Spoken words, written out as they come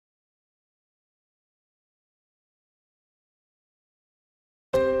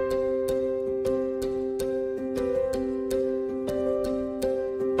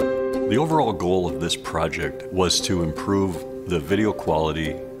The overall goal of this project was to improve the video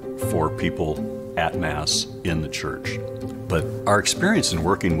quality for people at Mass in the church. But our experience in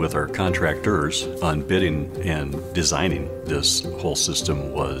working with our contractors on bidding and designing this whole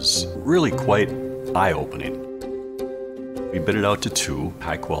system was really quite eye-opening. We bid it out to two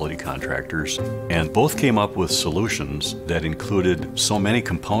high-quality contractors, and both came up with solutions that included so many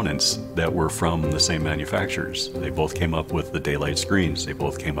components that were from the same manufacturers. They both came up with the daylight screens, they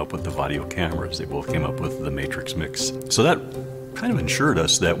both came up with the Vaddio cameras, they both came up with the matrix mix. So that kind of ensured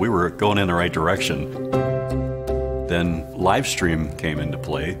us that we were going in the right direction. Then live stream came into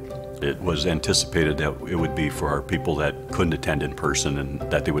play. It was anticipated that it would be for our people that couldn't attend in person and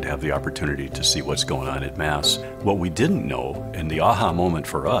that they would have the opportunity to see what's going on at Mass. What we didn't know, and the aha moment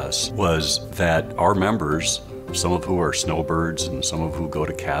for us, was that our members, some of who are snowbirds and some of who go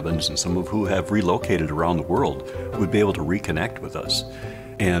to cabins and some of who have relocated around the world, would be able to reconnect with us.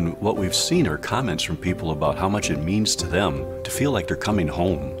 And what we've seen are comments from people about how much it means to them to feel like they're coming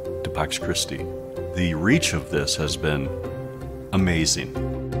home to Pax Christi. The reach of this has been amazing.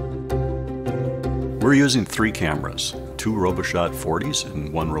 We're using 3 cameras, 2 RoboShot 40s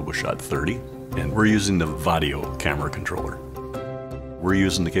and 1 RoboShot 30, and we're using the Vaddio camera controller. We're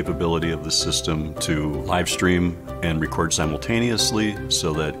using the capability of the system to live stream and record simultaneously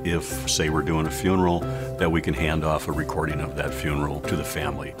so that if, say, we're doing a funeral, that we can hand off a recording of that funeral to the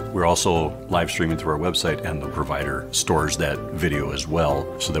family. We're also live streaming through our website, and the provider stores that video as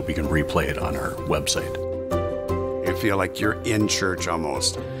well so that we can replay it on our website. You feel like you're in church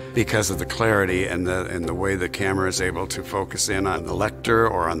almost because of the clarity and the way the camera is able to focus in on the lector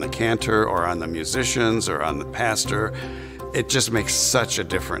or on the cantor or on the musicians or on the pastor. It just makes such a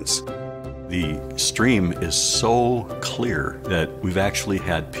difference. The stream is so clear that we've actually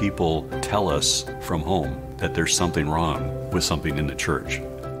had people tell us from home that there's something wrong with something in the church.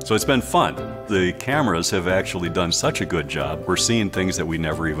 So it's been fun. The cameras have actually done such a good job. We're seeing things that we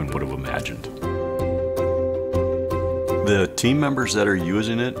never even would have imagined. The team members that are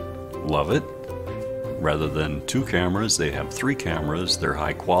using it love it. Rather than 2 cameras, they have 3 cameras. They're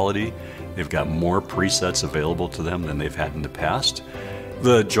high quality. They've got more presets available to them than they've had in the past.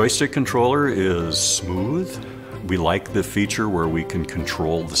 The joystick controller is smooth. We like the feature where we can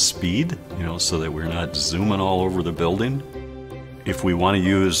control the speed, so that we're not zooming all over the building. If we want to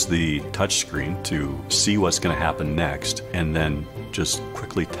use the touchscreen to see what's going to happen next and then just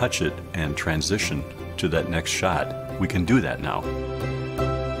quickly touch it and transition to that next shot, we can do that now.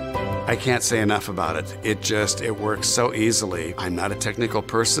 I can't say enough about it. It works so easily. I'm not a technical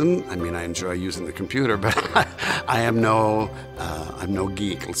person. I mean, I enjoy using the computer, but I'm no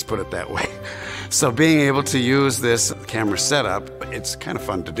geek, let's put it that way. So being able to use this camera setup, it's kind of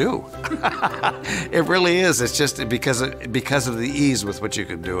fun to do. It really is. It's just because of the ease with which you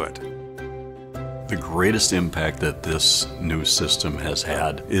can do it. The greatest impact that this new system has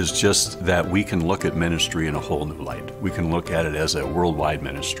had is just that we can look at ministry in a whole new light. We can look at it as a worldwide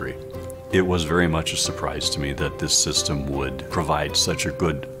ministry. It was very much a surprise to me that this system would provide such a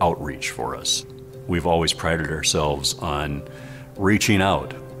good outreach for us. We've always prided ourselves on reaching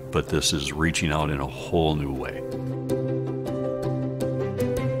out, but this is reaching out in a whole new way.